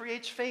he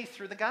creates faith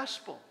through the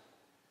gospel.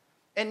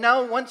 And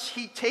now once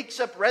he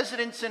takes up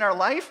residence in our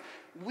life,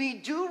 we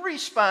do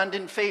respond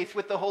in faith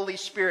with the Holy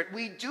Spirit.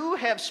 We do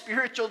have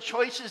spiritual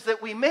choices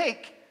that we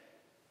make.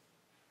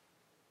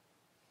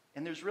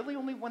 And there's really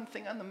only one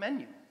thing on the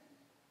menu.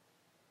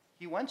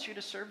 He wants you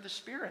to serve the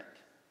Spirit.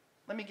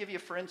 Let me give you,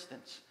 for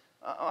instance,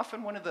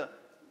 often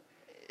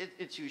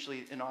it's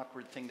usually an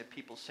awkward thing that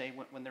people say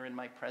when they're in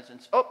my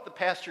presence. Oh, the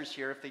pastor's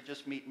here if they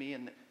just meet me.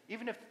 And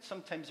even if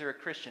sometimes they're a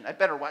Christian, I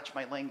better watch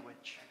my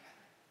language.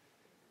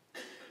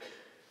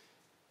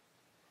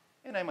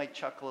 And I might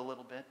chuckle a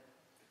little bit.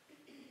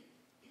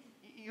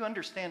 You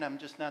understand I'm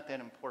just not that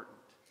important,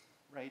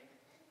 right?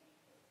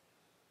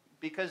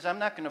 because I'm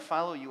not going to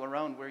follow you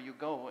around where you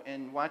go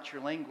and watch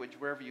your language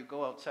wherever you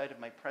go outside of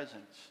my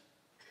presence.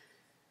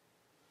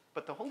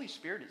 But the Holy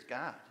Spirit is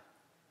God.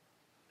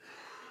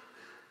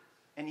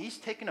 And he's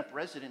taken up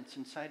residence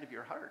inside of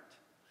your heart.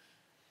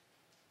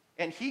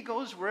 And he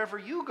goes wherever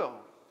you go.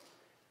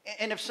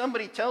 And if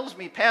somebody tells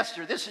me,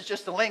 Pastor, this is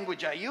just the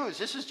language I use,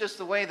 this is just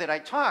the way that I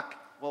talk,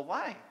 well,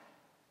 why?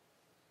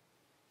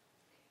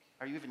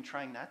 Are you even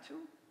trying not to?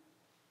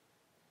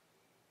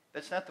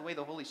 That's not the way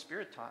the Holy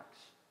Spirit talks.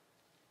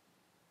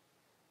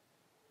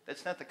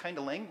 That's not the kind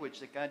of language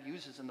that God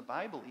uses in the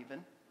Bible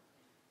even.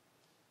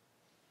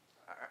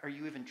 Are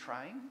you even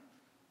trying?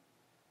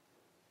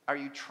 Are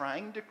you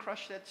trying to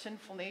crush that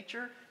sinful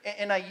nature?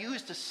 And I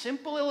used a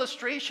simple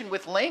illustration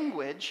with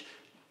language,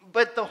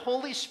 but the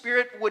Holy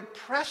Spirit would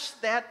press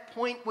that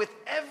point with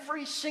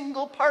every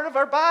single part of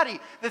our body.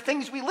 The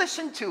things we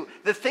listen to,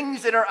 the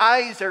things that our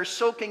eyes are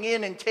soaking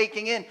in and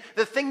taking in,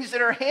 the things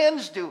that our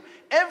hands do.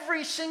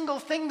 Every single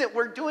thing that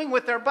we're doing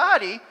with our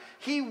body,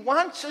 he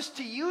wants us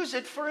to use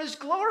it for his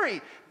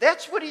glory.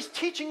 That's what he's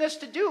teaching us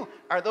to do.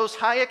 Are those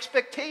high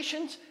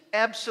expectations?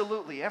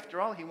 Absolutely.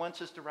 After all, he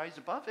wants us to rise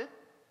above it.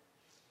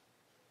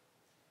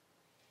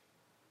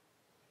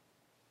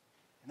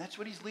 And that's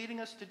what he's leading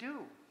us to do.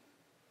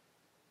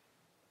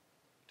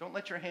 Don't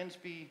let your hands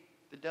be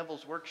the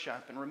devil's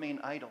workshop and remain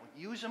idle.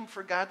 Use them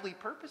for godly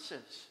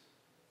purposes.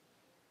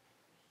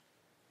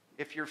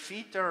 If your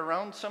feet are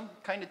around some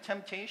kind of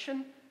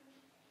temptation,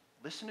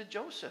 listen to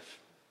Joseph.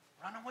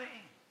 Run away.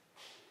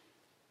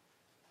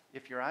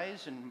 If your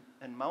eyes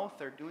and mouth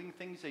are doing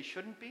things they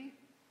shouldn't be,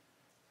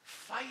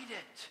 fight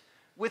it.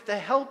 With the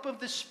help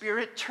of the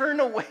Spirit, turn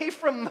away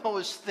from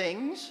those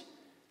things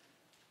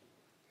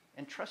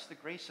and trust the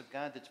grace of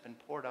God that's been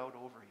poured out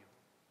over you.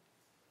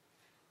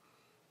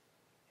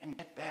 And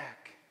get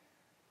back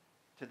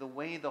to the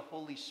way the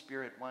Holy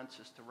Spirit wants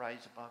us to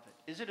rise above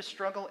it. Is it a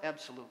struggle?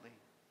 Absolutely.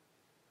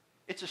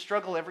 It's a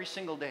struggle every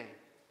single day.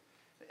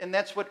 And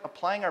that's what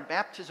applying our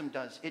baptism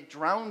does. It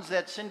drowns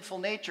that sinful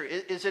nature.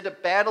 Is it a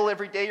battle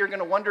every day? You're going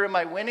to wonder, am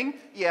I winning?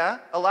 Yeah,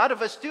 a lot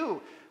of us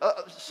do.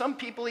 Some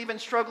people even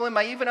struggle, am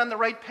I even on the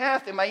right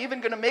path? Am I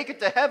even going to make it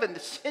to heaven? The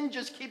sin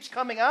just keeps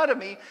coming out of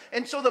me.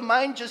 And so the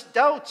mind just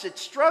doubts, it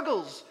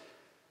struggles.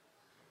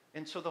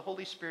 And so the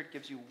Holy Spirit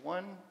gives you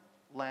one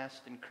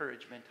last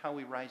encouragement, how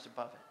we rise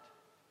above it.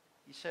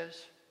 He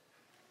says,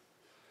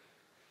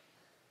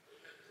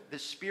 the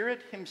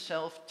Spirit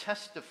himself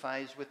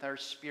testifies with our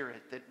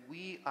spirit that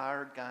we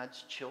are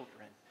God's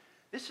children.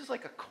 This is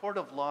like a court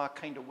of law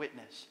kind of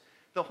witness.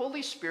 The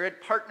Holy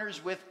Spirit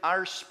partners with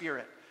our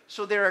spirit.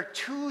 So there are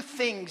two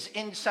things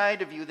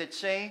inside of you that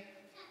say,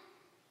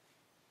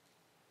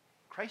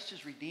 Christ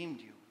has redeemed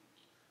you.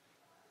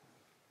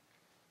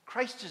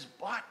 Christ has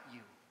bought you.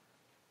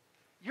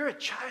 You're a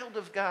child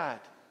of God.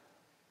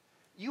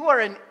 You are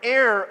an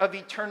heir of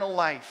eternal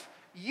life.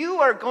 You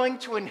are going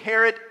to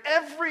inherit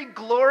every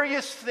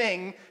glorious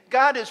thing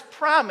God has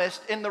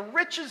promised in the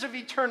riches of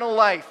eternal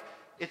life.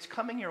 It's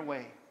coming your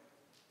way.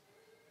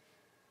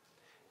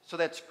 So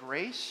that's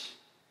grace,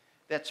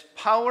 that's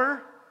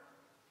power,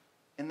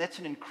 and that's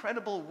an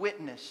incredible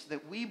witness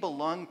that we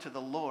belong to the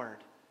Lord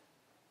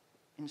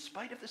in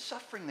spite of the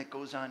suffering that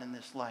goes on in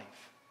this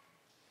life.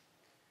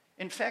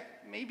 In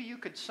fact, maybe you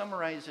could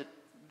summarize it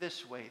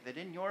this way, that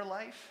in your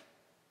life,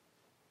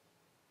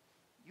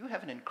 you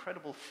have an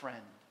incredible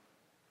friend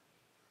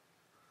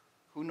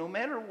who, no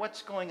matter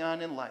what's going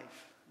on in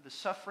life, the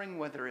suffering,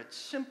 whether it's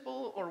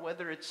simple or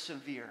whether it's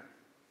severe,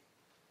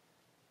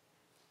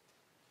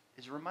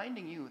 is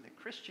reminding you that,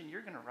 Christian,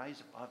 you're going to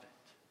rise above it.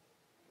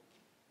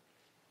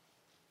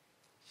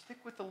 Stick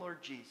with the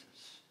Lord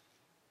Jesus,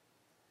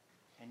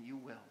 and you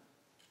will.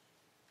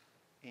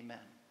 Amen.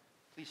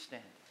 Please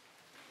stand.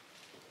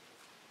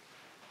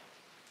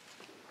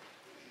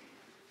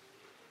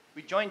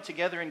 We join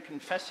together in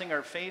confessing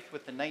our faith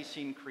with the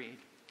Nicene Creed.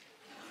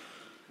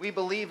 We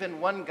believe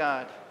in one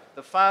God,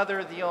 the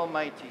Father, the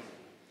Almighty,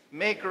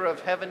 maker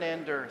of heaven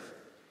and earth,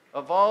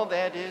 of all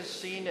that is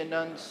seen and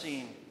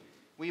unseen.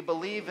 We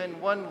believe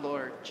in one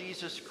Lord,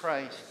 Jesus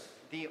Christ,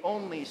 the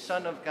only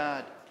Son of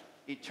God,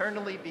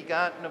 eternally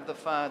begotten of the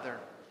Father,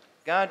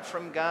 God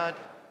from God,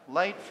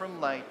 light from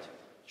light,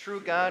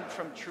 true God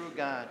from true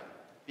God,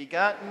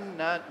 begotten,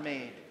 not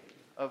made,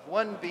 of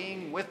one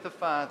being with the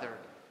Father.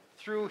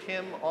 Through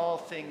him all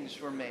things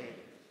were made.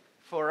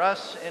 For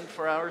us and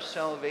for our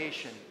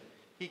salvation,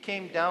 he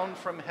came down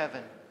from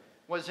heaven,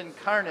 was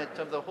incarnate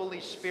of the Holy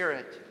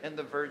Spirit and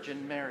the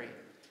Virgin Mary,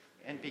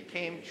 and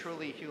became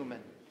truly human.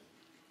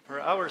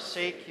 For our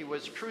sake he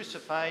was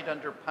crucified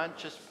under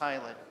Pontius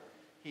Pilate.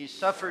 He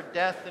suffered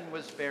death and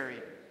was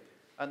buried.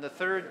 On the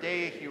third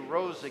day he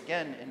rose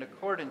again in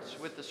accordance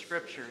with the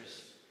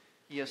Scriptures.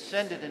 He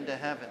ascended into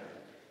heaven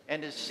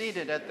and is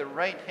seated at the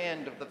right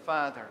hand of the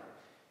Father.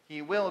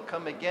 He will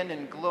come again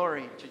in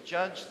glory to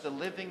judge the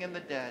living and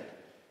the dead,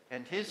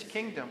 and his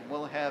kingdom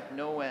will have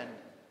no end.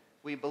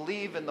 We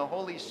believe in the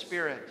Holy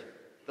Spirit,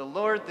 the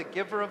Lord, the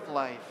giver of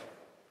life,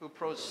 who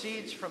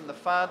proceeds from the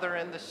Father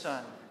and the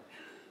Son,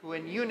 who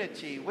in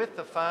unity with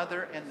the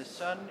Father and the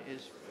Son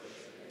is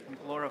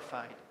and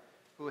glorified,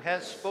 who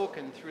has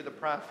spoken through the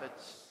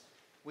prophets.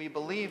 We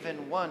believe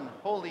in one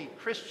holy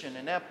Christian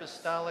and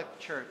apostolic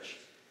church.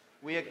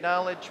 We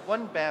acknowledge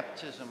one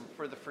baptism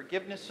for the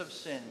forgiveness of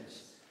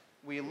sins.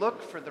 We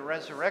look for the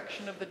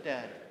resurrection of the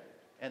dead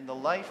and the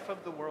life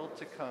of the world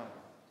to come.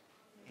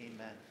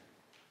 Amen.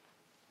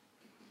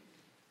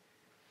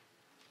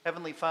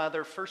 Heavenly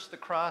Father, first the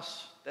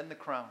cross, then the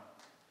crown.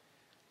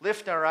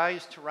 Lift our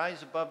eyes to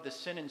rise above the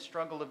sin and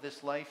struggle of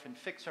this life and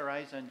fix our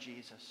eyes on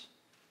Jesus.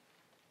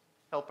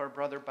 Help our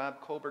brother Bob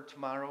Kober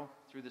tomorrow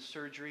through the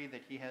surgery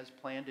that he has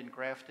planned in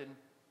Grafton.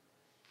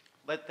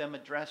 Let them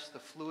address the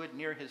fluid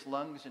near his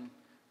lungs and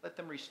let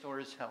them restore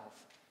his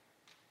health.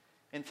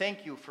 And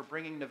thank you for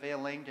bringing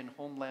Nevaeh Langdon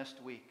home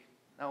last week.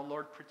 Now,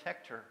 Lord,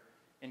 protect her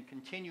and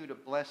continue to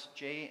bless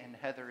Jay and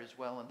Heather as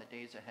well in the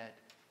days ahead.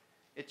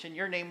 It's in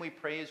your name we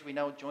pray as we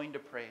now join to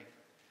pray.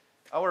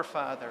 Our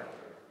Father,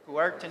 who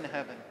art in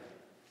heaven,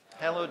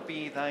 hallowed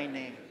be thy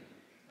name.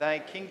 Thy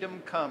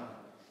kingdom come,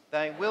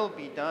 thy will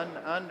be done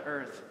on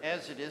earth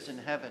as it is in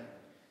heaven.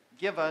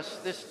 Give us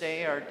this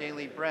day our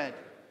daily bread,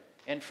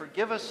 and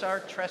forgive us our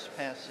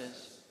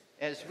trespasses,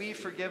 as we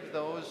forgive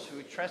those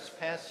who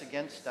trespass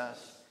against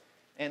us.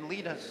 And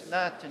lead us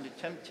not into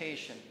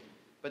temptation,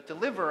 but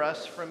deliver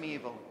us from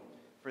evil.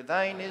 For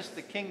thine is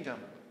the kingdom,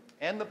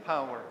 and the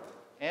power,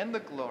 and the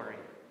glory,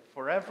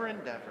 forever and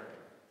ever.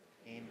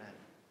 Amen.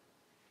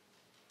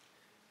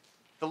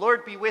 The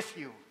Lord be with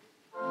you.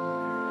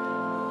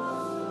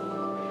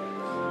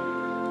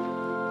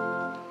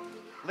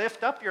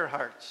 Lift up your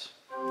hearts.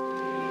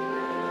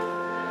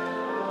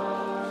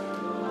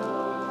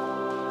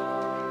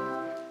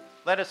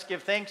 Let us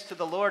give thanks to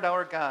the Lord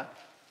our God.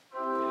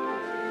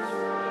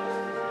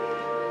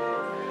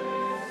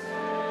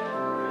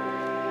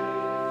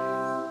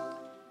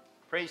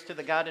 Praise to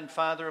the God and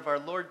Father of our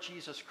Lord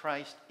Jesus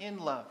Christ. In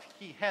love,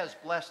 he has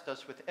blessed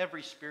us with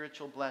every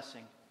spiritual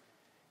blessing.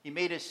 He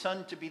made his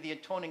Son to be the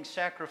atoning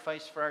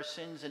sacrifice for our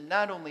sins, and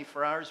not only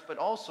for ours, but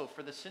also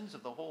for the sins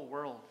of the whole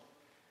world.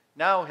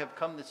 Now have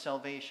come the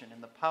salvation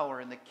and the power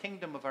and the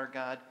kingdom of our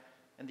God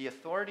and the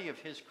authority of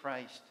his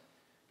Christ.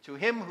 To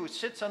him who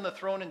sits on the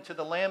throne and to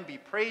the Lamb be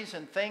praise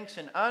and thanks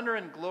and honor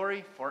and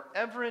glory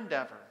forever and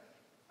ever.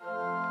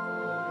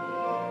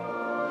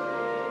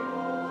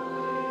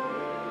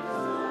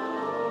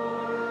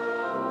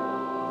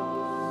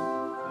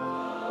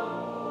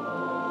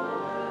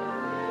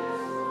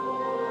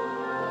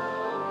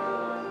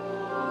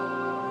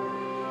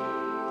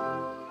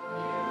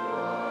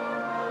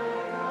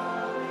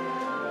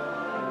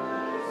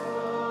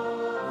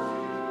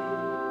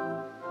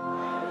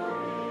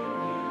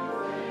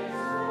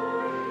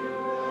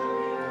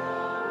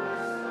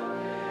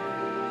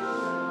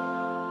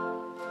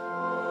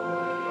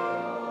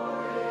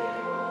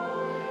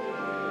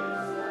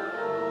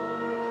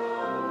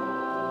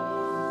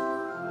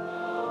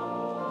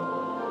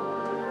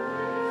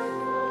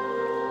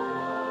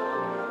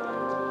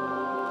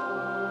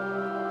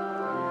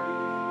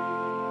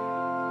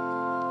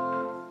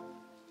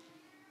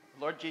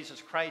 Lord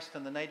Jesus Christ,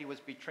 on the night he was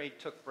betrayed,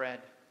 took bread.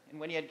 And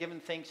when he had given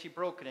thanks, he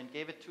broke it and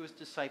gave it to his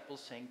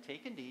disciples, saying,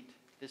 "Take and eat.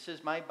 This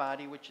is my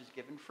body, which is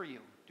given for you.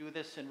 Do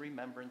this in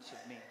remembrance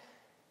of me."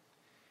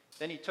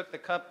 Then he took the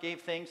cup,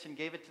 gave thanks, and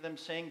gave it to them,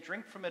 saying,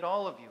 "Drink from it,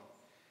 all of you.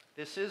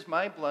 This is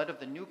my blood of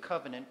the new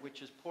covenant,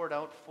 which is poured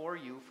out for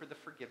you for the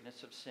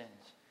forgiveness of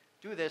sins.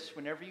 Do this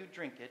whenever you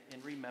drink it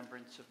in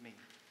remembrance of me."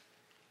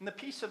 And the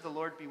peace of the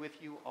Lord be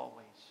with you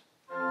always.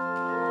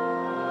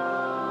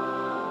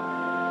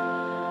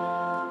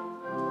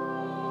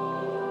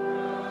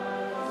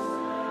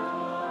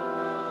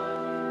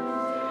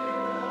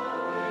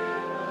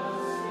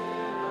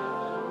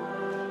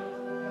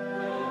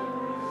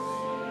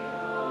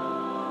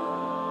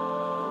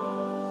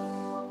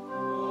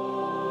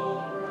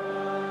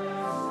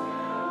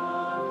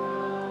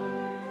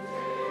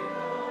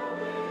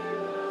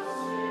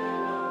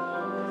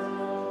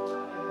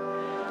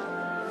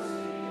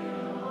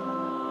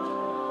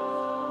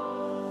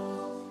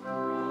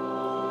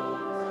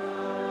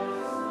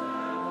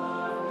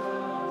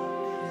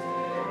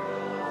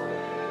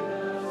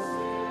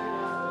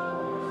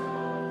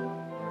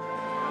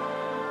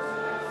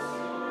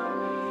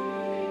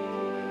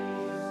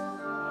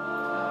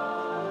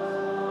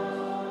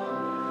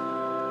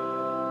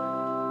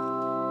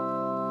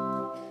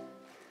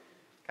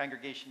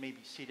 Congregation may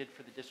be seated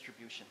for the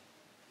distribution.